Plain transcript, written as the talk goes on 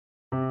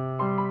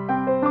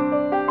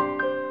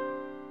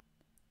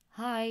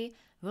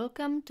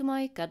Welcome to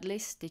my Cuddly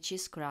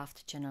Stitches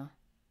Craft channel.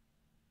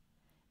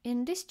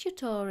 In this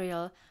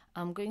tutorial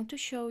I'm going to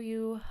show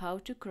you how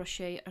to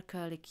crochet a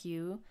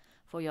curlicue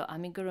for your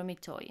amigurumi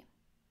toy,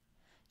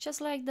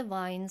 just like the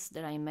vines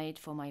that I made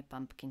for my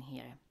pumpkin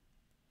here.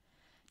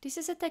 This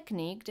is a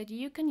technique that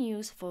you can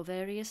use for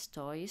various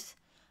toys.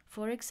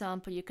 For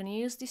example, you can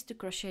use this to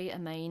crochet a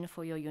mane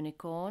for your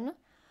unicorn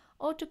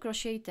or to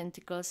crochet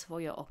tentacles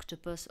for your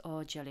octopus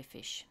or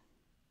jellyfish.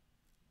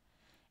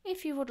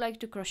 If you would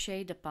like to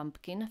crochet the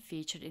pumpkin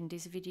featured in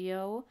this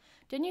video,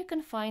 then you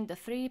can find the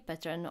free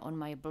pattern on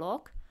my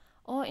blog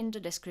or in the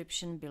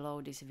description below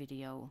this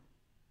video.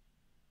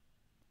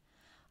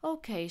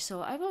 Okay, so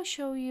I will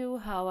show you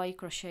how I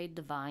crocheted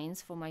the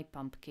vines for my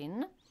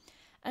pumpkin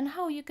and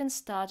how you can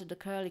start the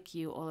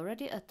curlicue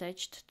already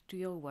attached to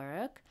your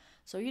work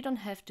so you don't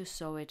have to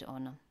sew it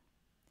on.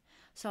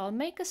 So I'll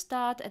make a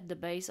start at the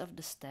base of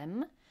the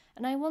stem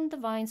and I want the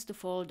vines to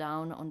fall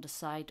down on the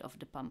side of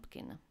the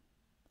pumpkin.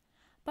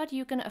 But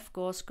you can of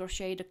course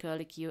crochet the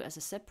curlicue as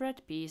a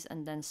separate piece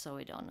and then sew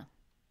it on.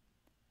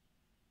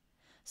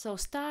 So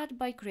start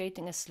by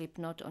creating a slip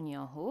knot on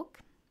your hook.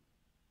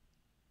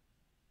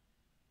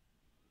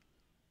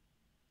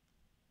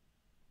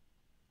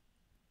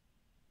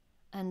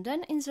 And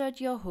then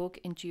insert your hook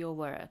into your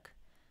work.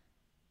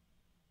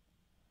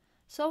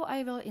 So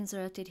I will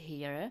insert it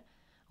here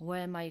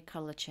where my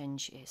color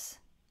change is.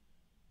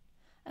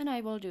 And I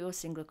will do a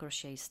single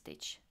crochet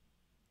stitch.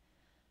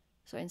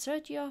 So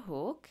insert your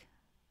hook.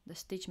 The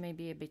stitch may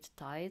be a bit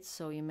tight,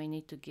 so you may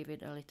need to give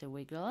it a little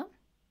wiggle.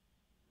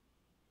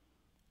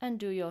 And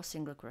do your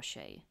single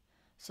crochet.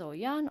 So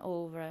yarn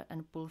over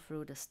and pull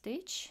through the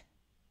stitch.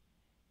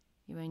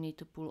 You may need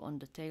to pull on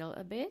the tail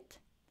a bit.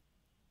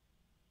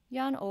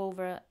 Yarn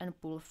over and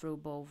pull through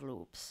both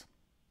loops.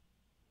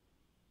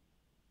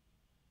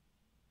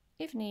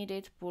 If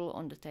needed, pull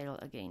on the tail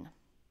again.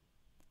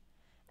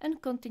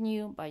 And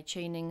continue by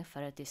chaining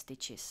 30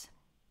 stitches.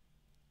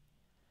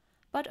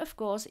 But of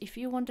course, if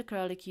you want the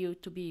curlicue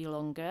to be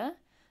longer,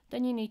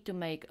 then you need to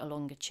make a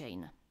longer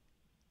chain.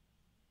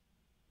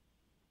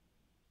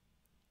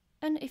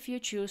 And if you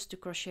choose to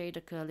crochet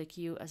the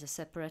curlicue as a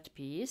separate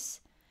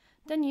piece,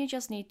 then you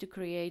just need to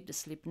create the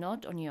slip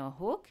knot on your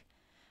hook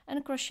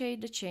and crochet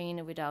the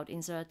chain without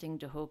inserting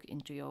the hook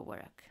into your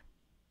work.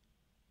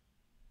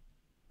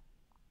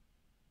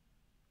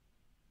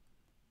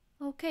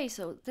 Okay,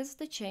 so that's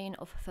the chain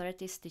of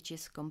 30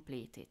 stitches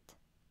completed.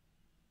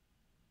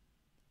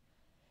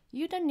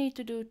 You then need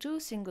to do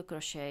 2 single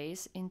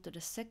crochets into the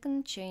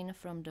second chain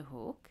from the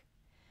hook,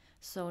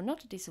 so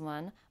not this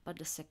one, but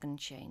the second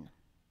chain.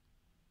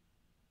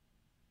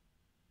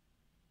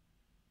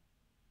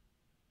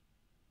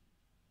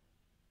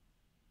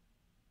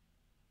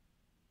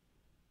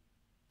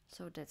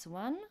 So that's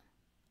 1,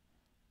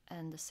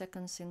 and the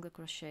second single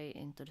crochet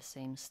into the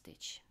same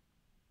stitch.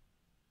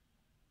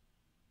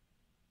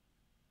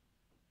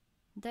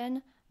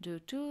 Then do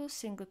 2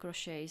 single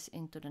crochets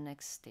into the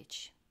next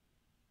stitch.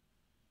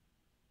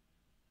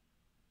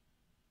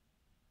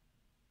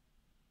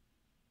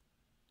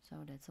 So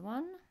that's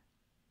 1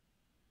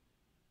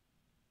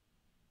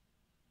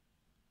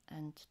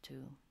 and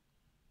 2.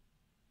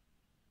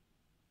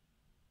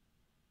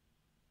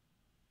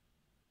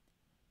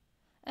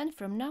 And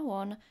from now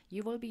on,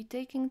 you will be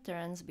taking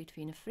turns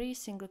between 3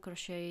 single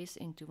crochets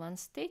into one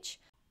stitch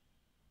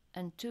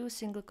and 2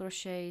 single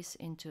crochets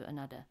into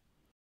another.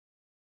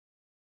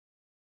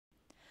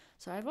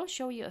 So I will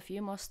show you a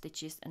few more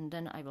stitches and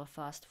then I will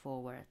fast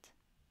forward.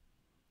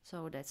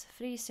 So that's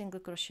 3 single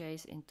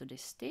crochets into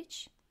this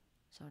stitch.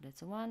 So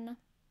that's 1,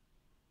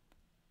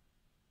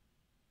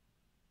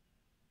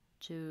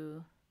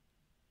 2,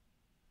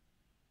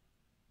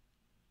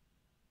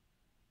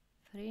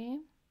 3,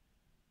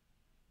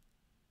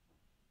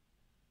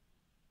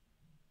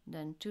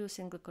 then 2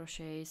 single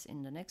crochets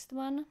in the next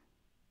one,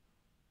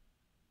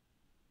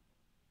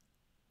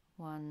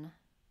 1,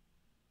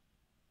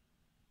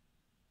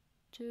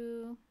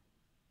 2,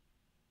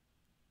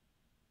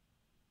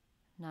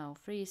 now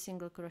 3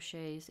 single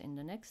crochets in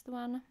the next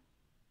one,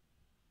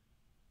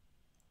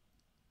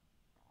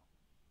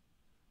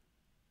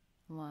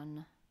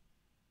 1,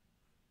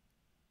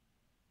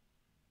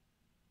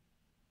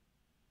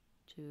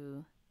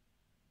 2,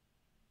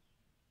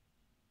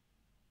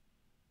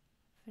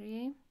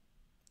 3,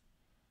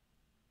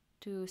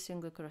 2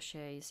 single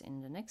crochets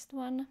in the next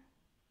one,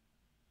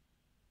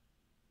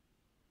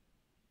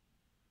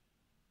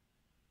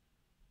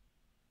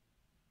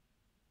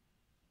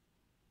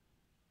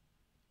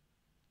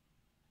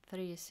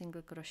 3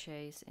 single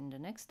crochets in the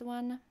next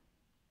one,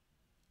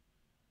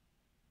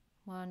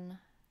 1,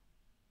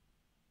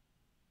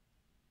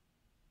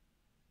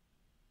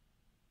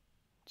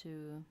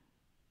 2,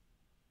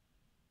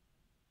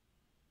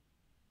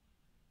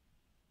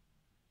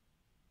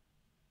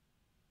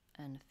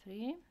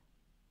 3,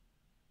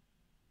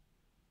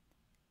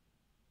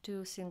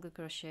 2 single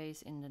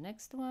crochets in the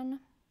next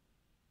one,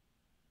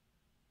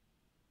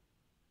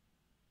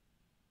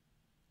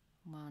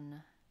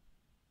 1,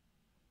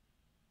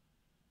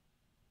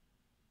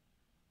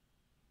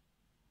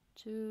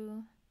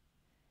 2,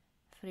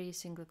 3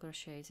 single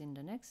crochets in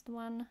the next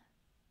one,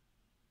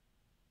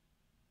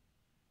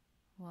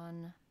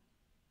 1,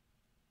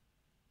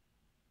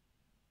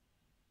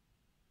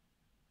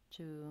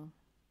 2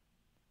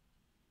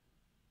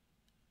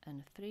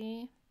 and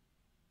 3,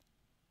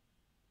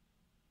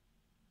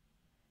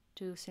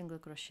 2 single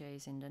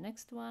crochets in the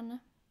next one,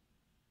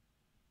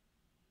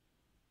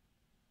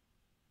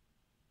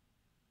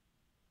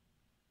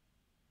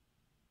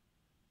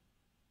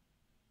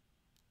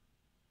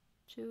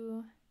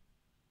 2,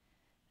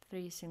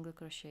 3 single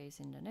crochets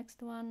in the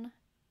next one,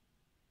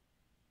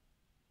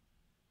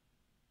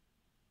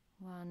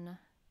 1,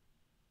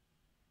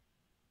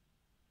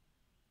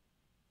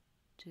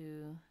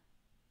 2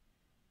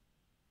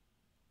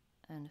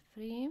 and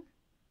 3,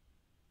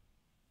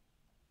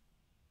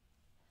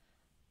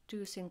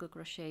 2 single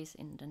crochets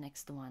in the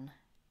next one,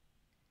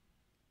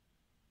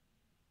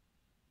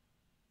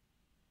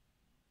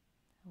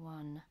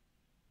 1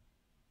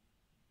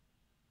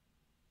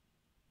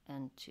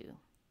 and 2.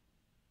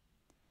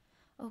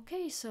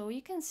 Okay, so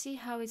you can see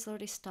how it's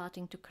already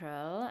starting to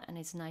curl and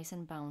it's nice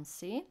and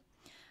bouncy.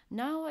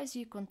 Now as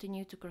you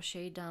continue to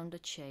crochet down the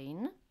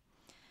chain,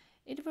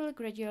 it will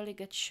gradually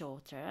get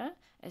shorter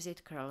as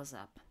it curls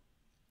up.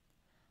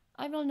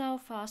 I will now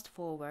fast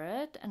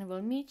forward and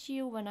will meet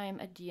you when I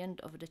am at the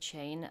end of the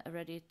chain,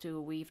 ready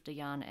to weave the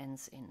yarn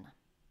ends in.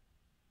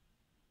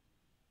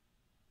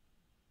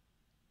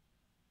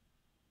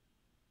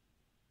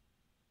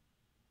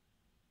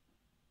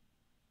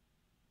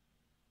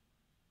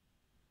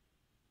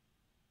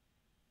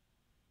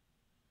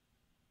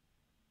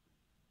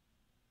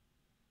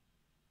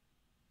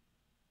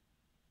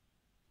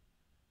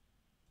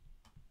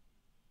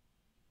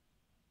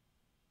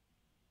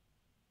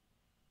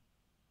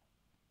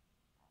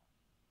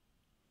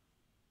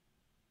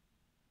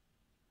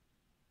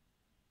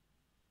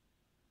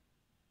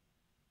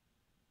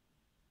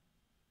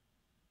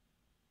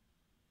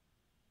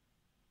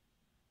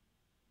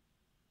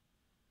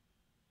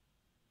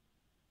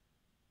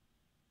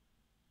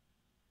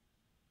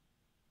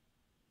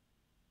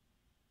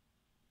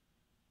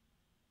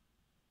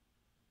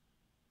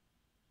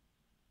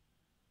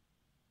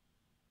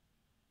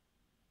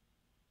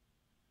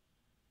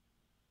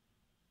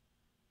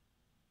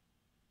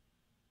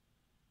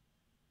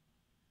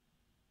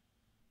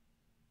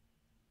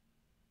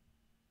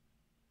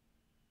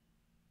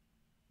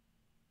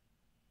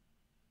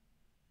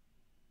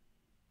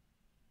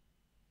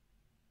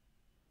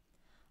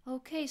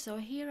 Okay, so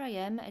here I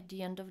am at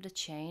the end of the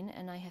chain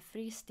and I have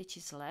 3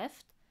 stitches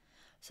left.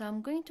 So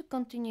I'm going to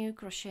continue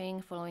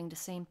crocheting following the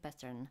same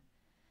pattern.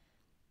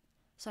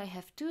 So I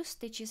have 2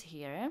 stitches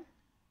here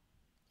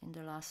in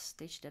the last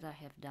stitch that I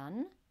have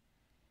done.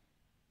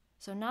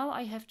 So now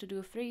I have to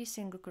do 3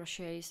 single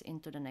crochets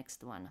into the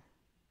next one.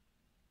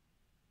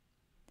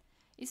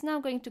 It's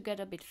now going to get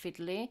a bit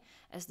fiddly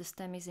as the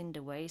stem is in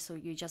the way, so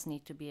you just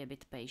need to be a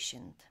bit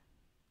patient.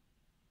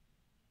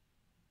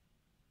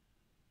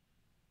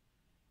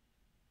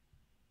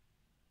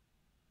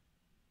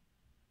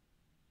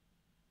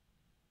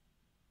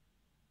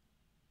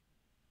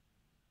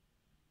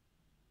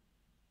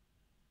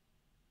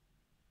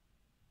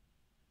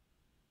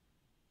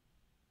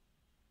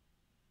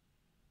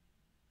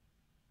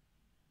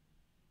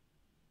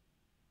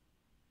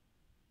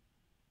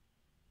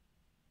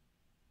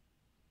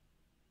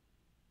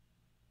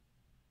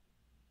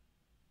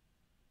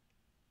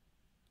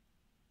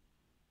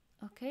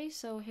 Okay,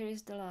 so here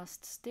is the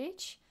last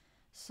stitch.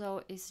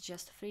 So it's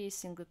just 3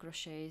 single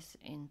crochets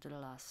into the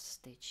last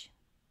stitch.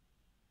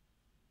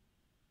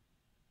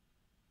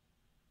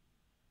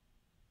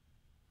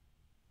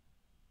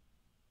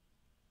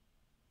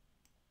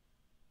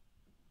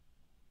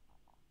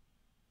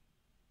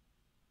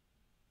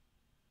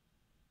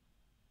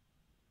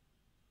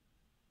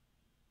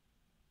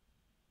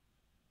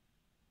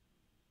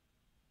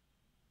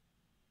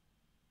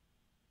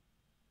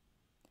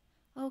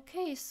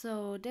 Okay,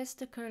 so that's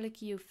the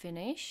curlicue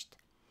finished,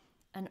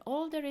 and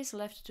all there is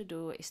left to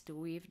do is to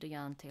weave the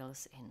yarn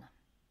tails in.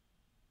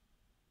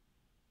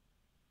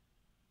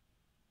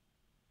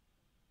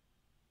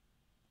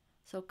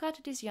 So cut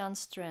this yarn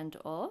strand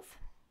off,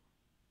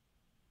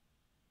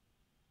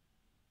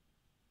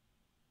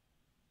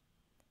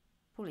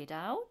 pull it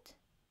out,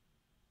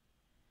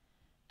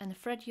 and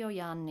thread your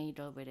yarn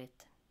needle with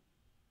it.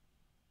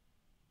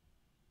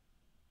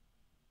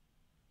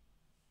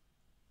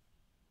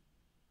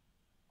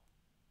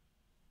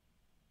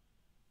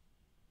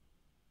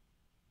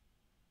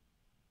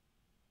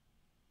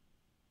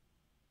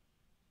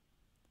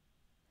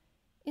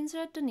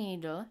 Insert the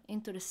needle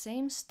into the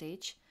same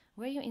stitch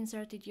where you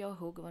inserted your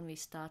hook when we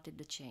started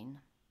the chain.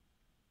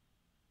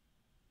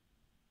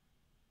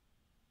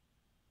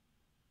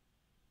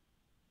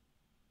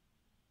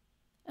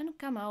 And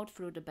come out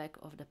through the back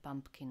of the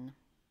pumpkin.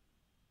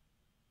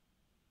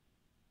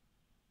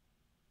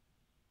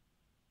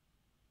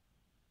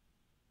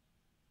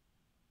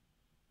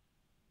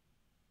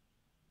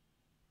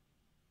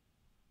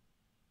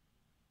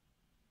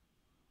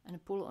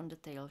 And pull on the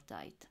tail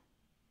tight.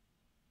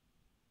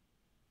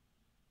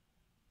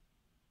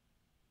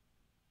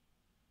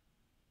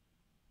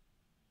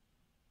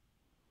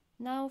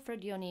 Now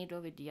thread your needle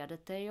with the other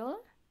tail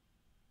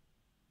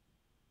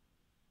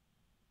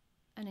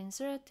and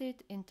insert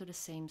it into the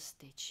same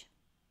stitch.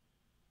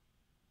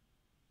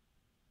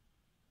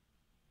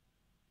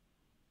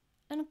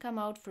 And come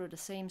out through the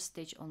same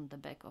stitch on the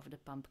back of the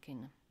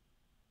pumpkin.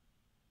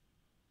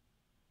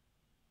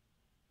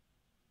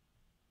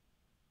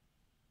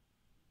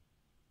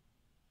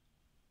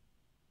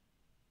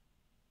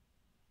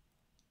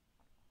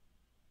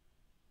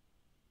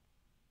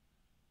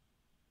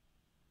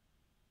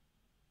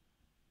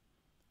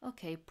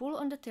 Okay, pull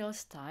on the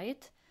tails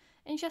tight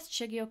and just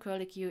check your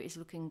curlicue is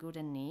looking good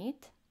and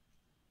neat.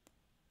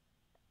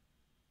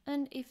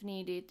 And if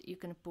needed, you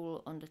can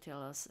pull on the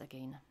tails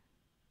again.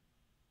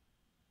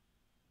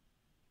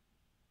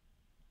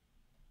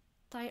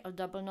 Tie a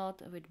double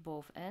knot with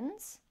both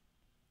ends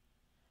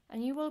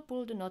and you will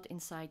pull the knot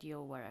inside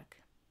your work.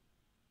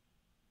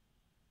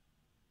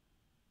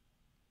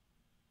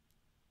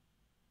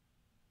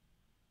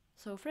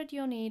 So thread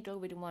your needle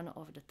with one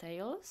of the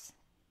tails.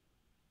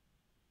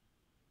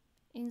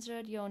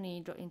 Insert your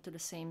needle into the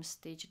same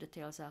stitch the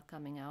tails are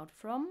coming out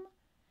from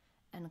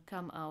and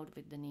come out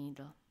with the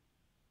needle.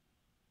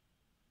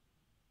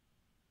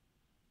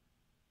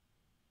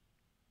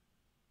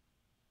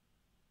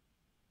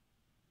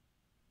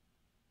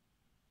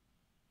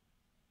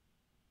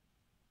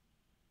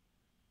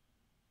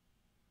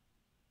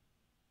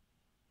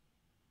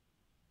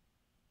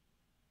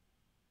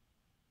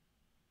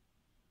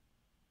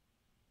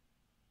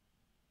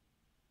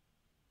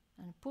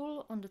 And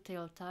pull on the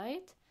tail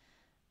tight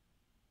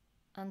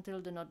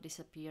until the knot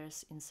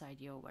disappears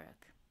inside your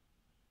work.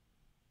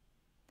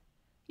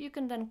 You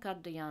can then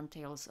cut the yarn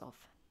tails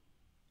off.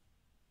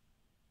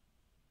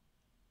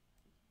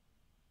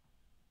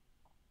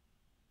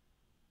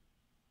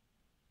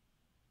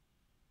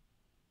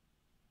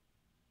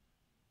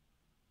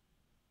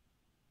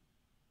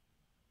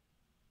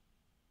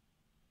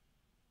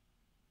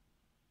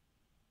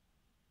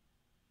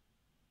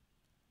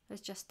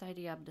 Let's just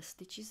tidy up the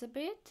stitches a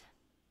bit.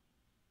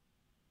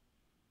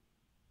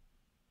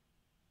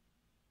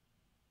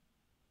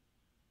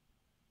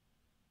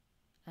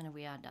 And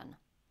we are done.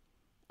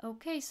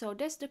 Okay, so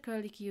that's the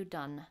curlicue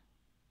done.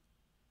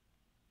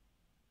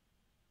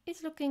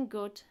 It's looking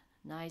good,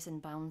 nice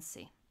and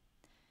bouncy.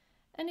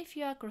 And if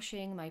you are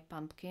crocheting my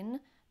pumpkin,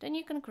 then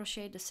you can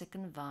crochet the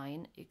second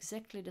vine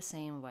exactly the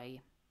same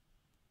way.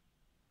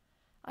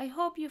 I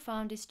hope you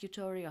found this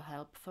tutorial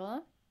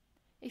helpful.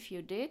 If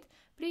you did,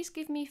 please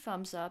give me a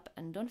thumbs up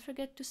and don't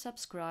forget to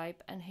subscribe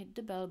and hit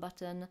the bell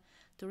button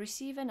to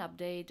receive an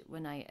update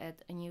when I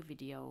add a new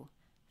video.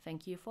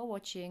 Thank you for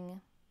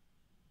watching.